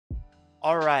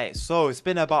Alright, so it's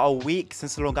been about a week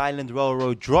since the Long Island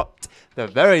Railroad dropped the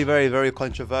very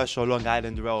controversial Long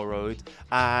Island Railroad,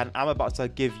 and I'm about to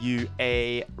give you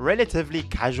a relatively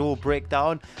casual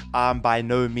breakdown. By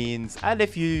no means, and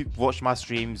if you watch my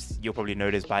streams, you'll probably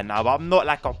know this by now, but I'm not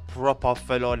like a proper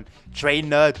full-on train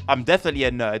nerd. I'm definitely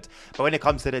a nerd, but when it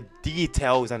comes to the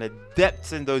details and the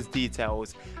depths in those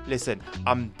details, listen,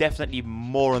 I'm definitely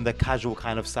more on the casual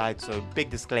kind of side, so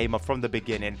big disclaimer from the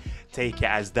beginning, take it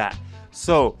as that.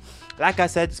 So, like I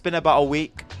said, it's been about a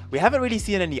week. We haven't really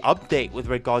seen any update with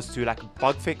regards to like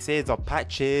bug fixes or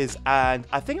patches, and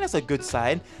I think that's a good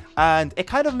sign. And it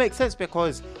kind of makes sense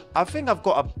because I think I've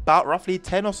got about roughly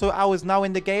 10 or so hours now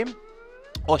in the game,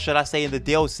 or should I say in the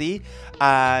DLC,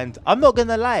 and I'm not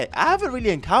gonna lie, I haven't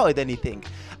really encountered anything.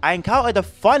 I encountered a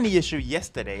funny issue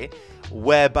yesterday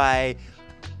whereby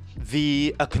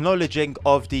the acknowledging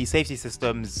of the safety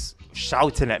systems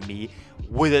shouting at me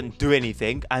wouldn't do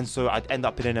anything, and so I'd end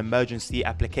up in an emergency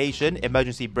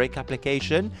brake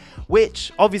application,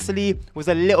 which obviously was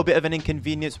a little bit of an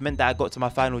inconvenience, meant that I got to my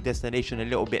final destination a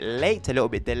little bit late, a little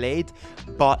bit delayed.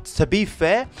 But to be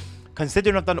fair,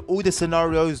 considering I've done all the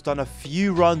scenarios, done a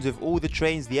few runs with all the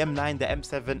trains, the M9, the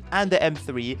M7 and the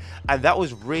M3, and that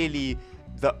was really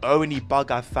the only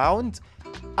bug I found,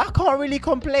 I can't really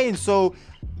complain. So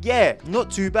yeah,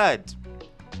 not too bad.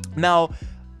 Now,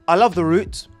 I love the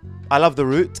route.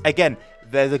 Again,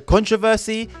 there's a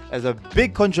controversy. There's a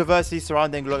big controversy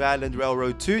surrounding Long Island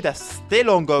Railroad 2 that's still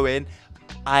ongoing.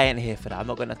 I ain't here for that. I'm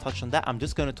not going to touch on that. I'm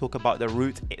just going to talk about the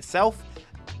route itself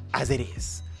as it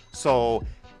is. So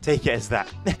take it as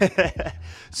that.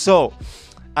 So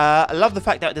I love the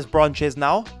fact that there's branches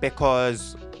now,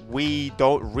 because we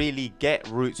don't really get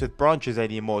routes with branches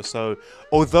anymore. So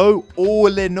although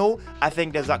all in all, I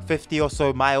think there's like 50 or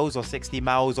so miles or 60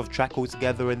 miles of track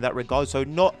altogether in that regard. So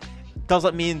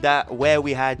doesn't mean that where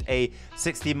we had a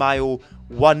 60-mile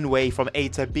one way from A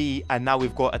to B and now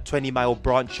we've got a 20-mile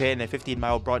branch here and a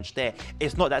 15-mile branch there.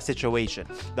 It's not that situation.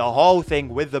 The whole thing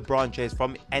with the branches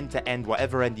from end to end,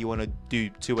 whatever end you want to do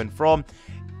to and from,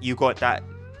 you got that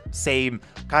same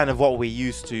kind of what we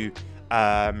used to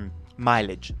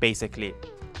mileage basically.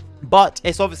 But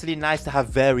it's obviously nice to have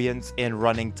variance in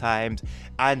running times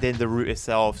and in the route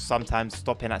itself, sometimes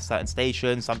stopping at certain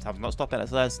stations, sometimes not stopping at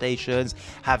certain stations,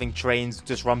 having trains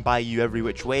just run by you every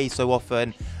which way so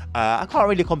often. I can't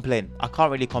really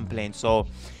complain. So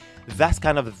that's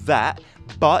kind of that.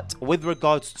 But with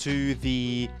regards to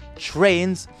the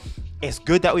trains, it's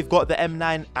good that we've got the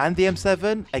M9 and the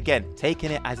M7, again,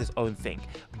 taking it as its own thing.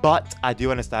 But I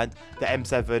do understand the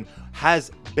M7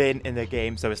 has been in the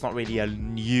game, so it's not really a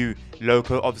new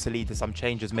loco. Obviously, there's some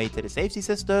changes made to the safety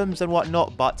systems and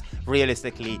whatnot, but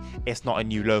realistically, it's not a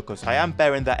new loco. So I am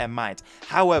bearing that in mind.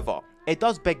 However, it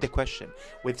does beg the question,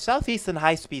 with Southeastern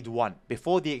High Speed 1,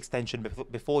 before the extension,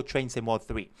 before Train Sim World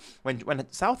 3,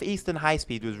 when Southeastern High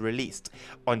Speed was released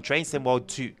on Train Sim World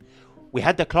 2, we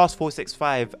had the Class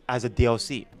 465 as a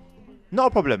DLC. Not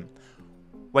a problem.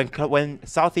 When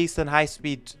Southeastern High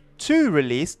Speed 2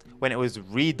 released, when it was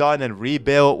redone and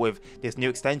rebuilt with this new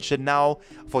extension now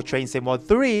for Train Sim World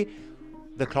 3,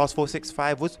 the Class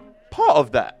 465 was part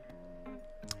of that.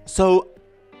 So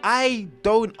I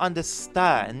don't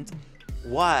understand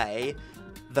why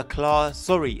the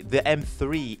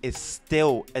M3 is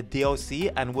still a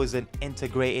DLC and wasn't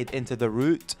integrated into the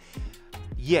route.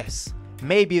 Yes,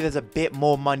 maybe there's a bit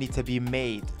more money to be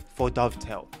made for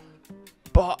Dovetail,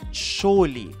 but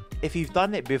surely, if you've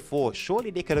done it before,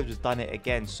 surely they could have just done it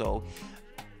again. So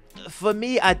for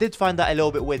me, I did find that a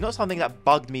little bit weird. Not something that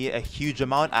bugged me a huge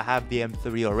amount. I have the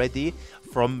M3 already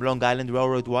from Long Island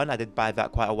Railroad 1. I did buy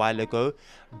that quite a while ago.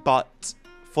 But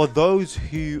for those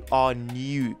who are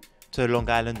new to Long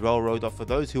Island Railroad, or for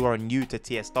those who are new to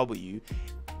TSW,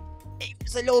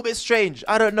 it's a little bit strange.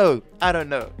 I don't know.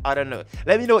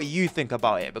 Let me know what you think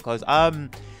about it, because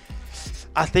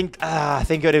I think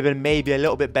it would have been maybe a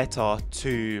little bit better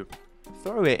to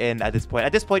throw it in at this point.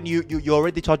 At this point, you're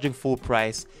already charging full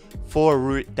price for a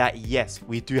route that, yes,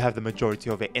 we do have the majority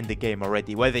of it in the game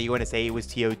already. Whether you want to say it was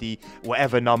TOD,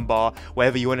 whatever number,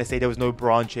 whether you want to say there was no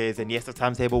branches, and yes, the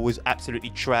timetable was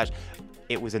absolutely trash,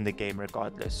 it was in the game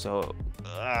regardless. So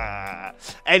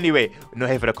anyway, not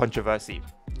here for the controversy.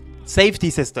 Safety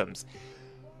systems.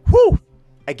 Whew.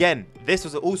 Again, this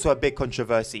was also a big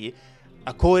controversy.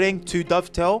 According to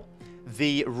Dovetail,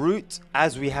 the route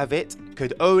as we have it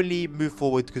could only move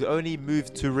forward, could only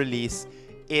move to release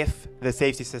if the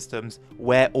safety systems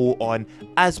were all on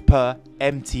as per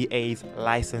MTA's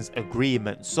license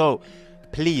agreement. So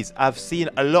please, I've seen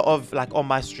a lot of, like, on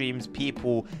my streams,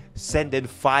 people sending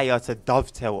fire to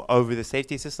Dovetail over the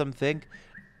safety system thing.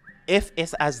 if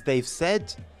it's as they've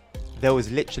said, there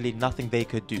was literally nothing they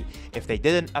could do. If they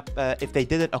didn't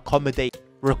accommodate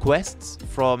requests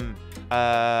from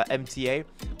MTA,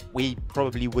 we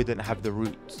probably wouldn't have the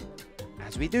route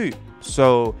as we do.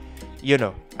 So, you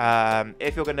know,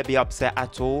 if you're going to be upset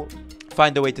at all,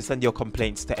 find a way to send your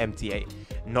complaints to MTA,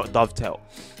 not Dovetail.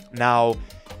 Now,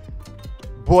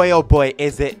 boy oh boy,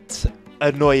 is it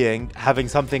annoying having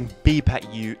something beep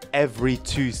at you every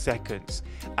 2 seconds.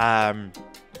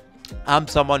 I'm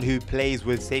someone who plays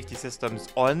with safety systems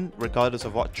on, regardless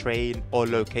of what train or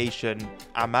location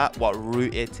I'm at, what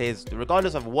route it is,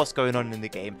 regardless of what's going on in the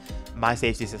game. My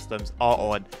safety systems are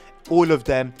on, all of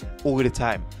them, all the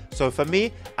time. So for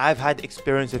me, I've had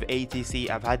experience with ATC,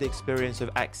 I've had experience with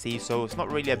AXE, so it's not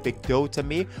really a big deal to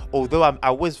me. Although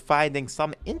I was finding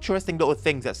some interesting little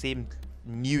things that seemed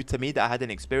new to me that I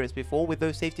hadn't experienced before with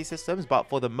those safety systems, but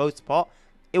for the most part,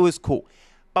 it was cool.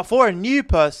 But for a new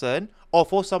person, or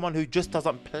for someone who just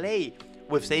doesn't play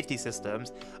with safety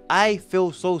systems, I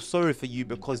feel so sorry for you,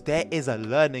 because there is a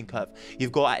learning curve.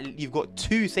 You've got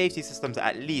 2 safety systems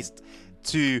at least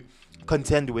to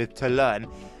contend with, to learn,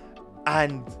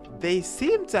 and they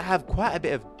seem to have quite a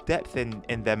bit of depth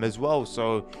in them as well.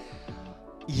 So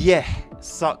yeah,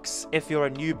 sucks if you're a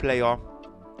new player.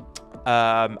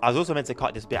 I was also meant to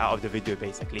cut this bit out of the video.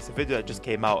 Basically, it's a video that just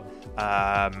came out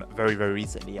very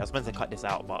recently. I was meant to cut this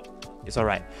out, but it's all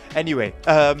right. Anyway,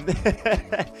 yeah,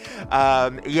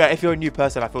 if you're a new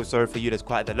person, I feel sorry for you. There's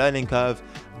quite the learning curve,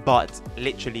 but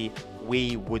literally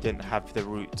we wouldn't have the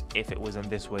route if it wasn't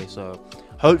this way. So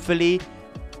hopefully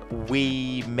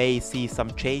we may see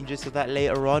some changes to that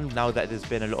later on, now that there's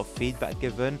been a lot of feedback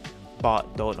given,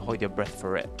 but don't hold your breath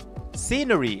for it.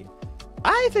 Scenery.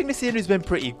 I think the scenery's been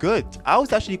pretty good. I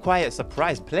was actually quite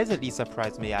surprised, pleasantly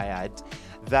surprised, may I add,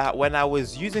 that when I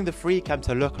was using the free cam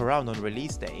to look around on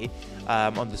release day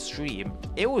on the stream,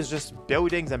 it was just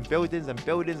buildings and buildings and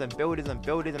buildings and buildings and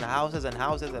buildings and houses and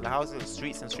houses and houses and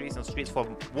streets and streets and streets for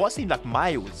what seemed like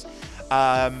miles.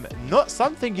 Not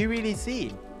something you really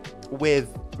see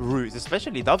with routes,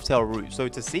 especially Dovetail routes. So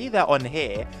to see that on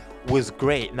here was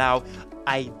great. Now,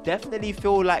 I definitely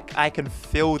feel like I can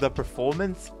feel the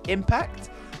performance impact,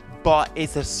 but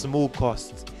it's a small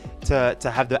cost to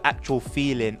have the actual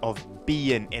feeling of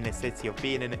being in a city, of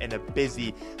being in a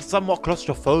busy, somewhat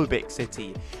claustrophobic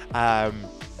city.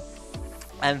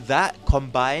 And that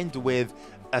combined with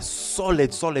a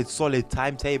solid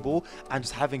timetable and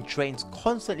just having trains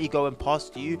constantly going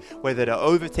past you, whether they're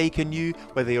overtaking you,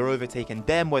 whether you're overtaking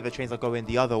them, whether trains are going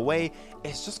the other way,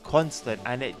 it's just constant,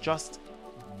 and it just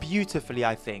beautifully,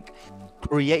 I think,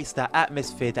 creates that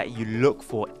atmosphere that you look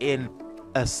for in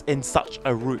such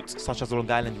a route such as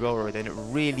Long Island Railroad, and it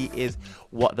really is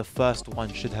what the first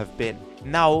one should have been.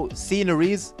 Now,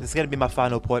 sceneries, this is going to be my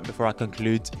final point before I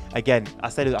conclude. Again, I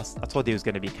told you it was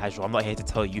going to be casual. I'm not here to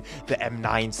tell you the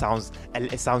M9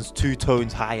 sounds 2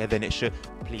 tones higher than it should.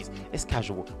 Please, it's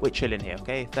casual. We're chilling here,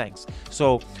 okay? Thanks.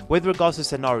 So with regards to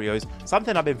scenarios,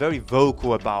 something I've been very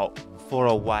vocal about for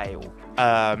a while,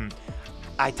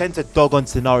 I tend to dog on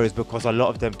scenarios because a lot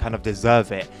of them kind of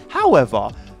deserve it.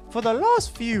 However, for the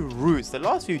last few routes, the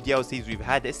last few DLCs we've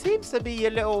had, it seems to be a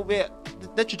little bit,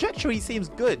 the trajectory seems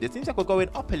good. It seems like we're going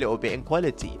up a little bit in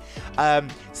quality.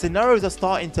 Scenarios are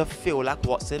starting to feel like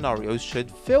what scenarios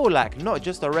should feel like. Not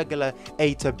just a regular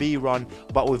A to B run,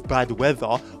 but with bad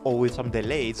weather or with some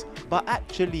delays, but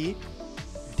actually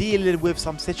dealing with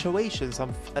some situations,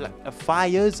 some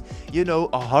fires, you know,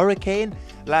 a hurricane.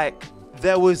 Like,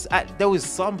 there was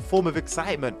some form of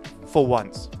excitement for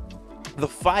once. The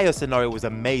fire scenario was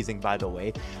amazing, by the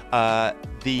way.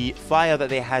 The fire that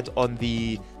they had on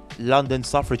the London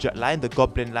Suffragette line, the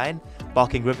Goblin line,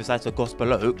 Barking Riverside to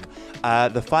Gospel Oak,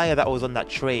 the fire that was on that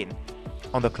train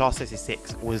on the Class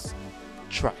 66 was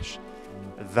trash.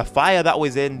 The fire that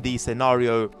was in the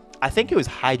scenario, I think it was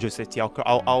Hydro City,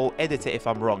 I'll edit it if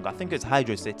I'm wrong, I think it was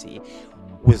Hydro City,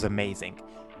 was amazing.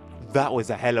 That was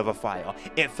a hell of a fire.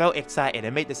 It felt exciting.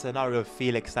 It made the scenario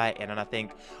feel exciting. And I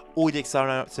think all the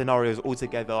scenarios all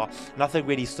together, nothing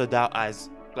really stood out as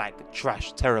like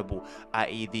trash, terrible,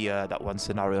 i.e. that one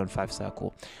scenario on 5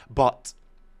 Circle. But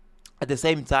at the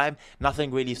same time, nothing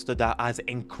really stood out as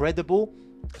incredible.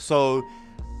 So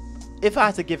if I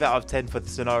had to give it out of 10 for the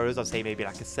scenarios, I'd say maybe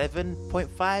like a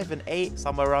 7.5, an 8,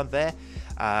 somewhere around there.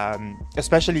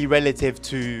 Especially relative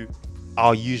to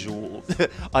our usual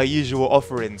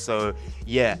offering. So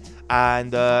yeah,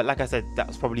 and like I said,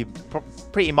 that's probably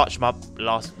pretty much my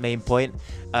last main point.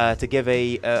 To give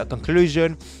a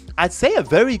conclusion, I'd say a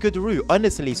very good route,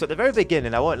 honestly. So at the very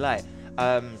beginning, I won't lie,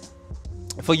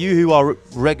 for you who are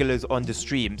regulars on the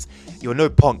streams, you'll know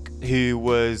Punk, who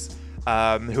was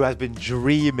who has been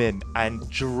dreaming and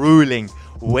drooling,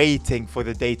 waiting for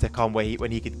the day to come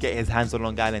when he could get his hands on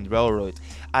Long Island Railroad.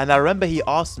 And I remember he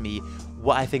asked me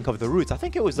what I think of the route. I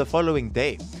think it was the following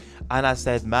day. And I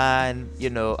said, man, you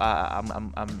know,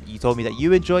 you told me that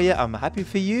you enjoy it. I'm happy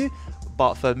for you.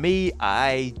 But for me,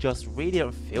 I just really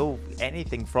don't feel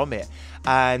anything from it.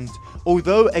 And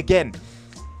although, again,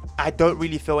 I don't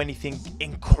really feel anything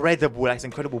incredible, like this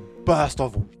incredible burst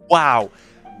of wow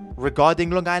regarding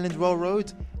Long Island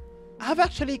Railroad, I've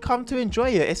actually come to enjoy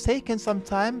it. It's taken some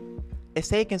time. It's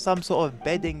taken some sort of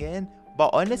bedding in.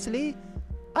 But honestly,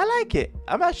 I like it.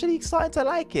 I'm actually starting to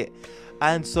like it.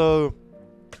 And so,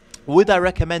 would I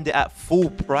recommend it at full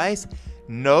price?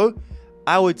 No.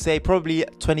 I would say probably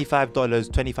 $25,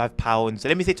 £25.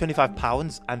 Let me say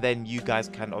 £25, and then you guys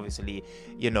can obviously,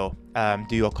 you know,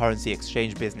 do your currency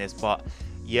exchange business. But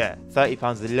yeah,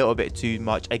 £30 is a little bit too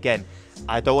much. Again,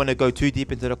 I don't want to go too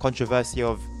deep into the controversy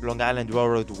of Long Island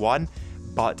Railroad 1,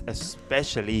 but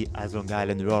especially as Long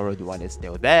Island Railroad 1 is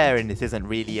still there, and this isn't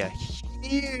really a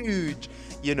huge,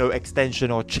 you know,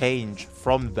 extension or change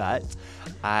from that.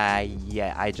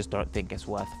 I just don't think it's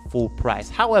worth full price.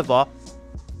 However,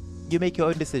 you make your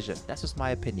own decision. That's just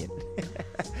my opinion.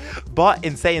 But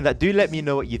in saying that, do let me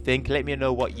know what you think. Let me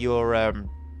know what your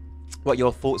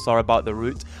thoughts are about the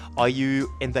route. Are you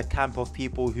in the camp of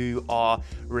people who are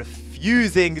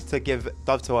refusing to give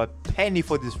Dovetail a penny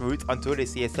for this route until they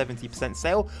see a 70%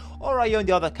 sale? Or are you in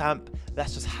the other camp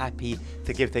that's just happy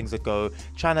to give things a go,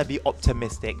 trying to be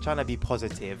optimistic, trying to be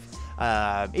positive?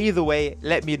 Either way,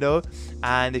 let me know.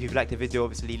 And if you've liked the video,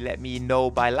 obviously let me know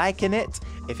by liking it.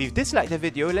 If you've disliked the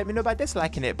video, let me know by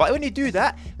disliking it. But when you do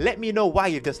that, let me know why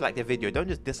you've disliked the video. Don't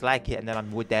just dislike it and then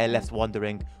I'm there left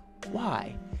wondering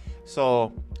why.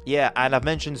 So yeah, and I've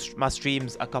mentioned my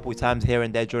streams a couple times here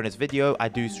and there during this video. I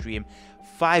do stream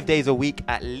 5 days a week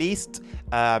at least,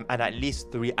 and at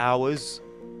least 3 hours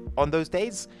on those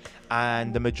days.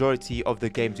 And the majority of the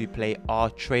games we play are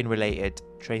train related,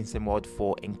 Train Sim World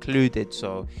 4 included.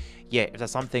 So yeah, if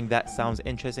there's something that sounds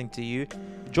interesting to you,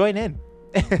 join in.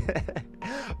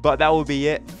 But that will be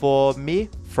it from me.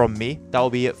 That will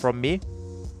be it from me.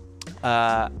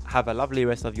 Have a lovely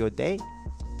rest of your day.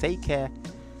 Take care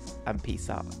and peace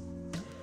out.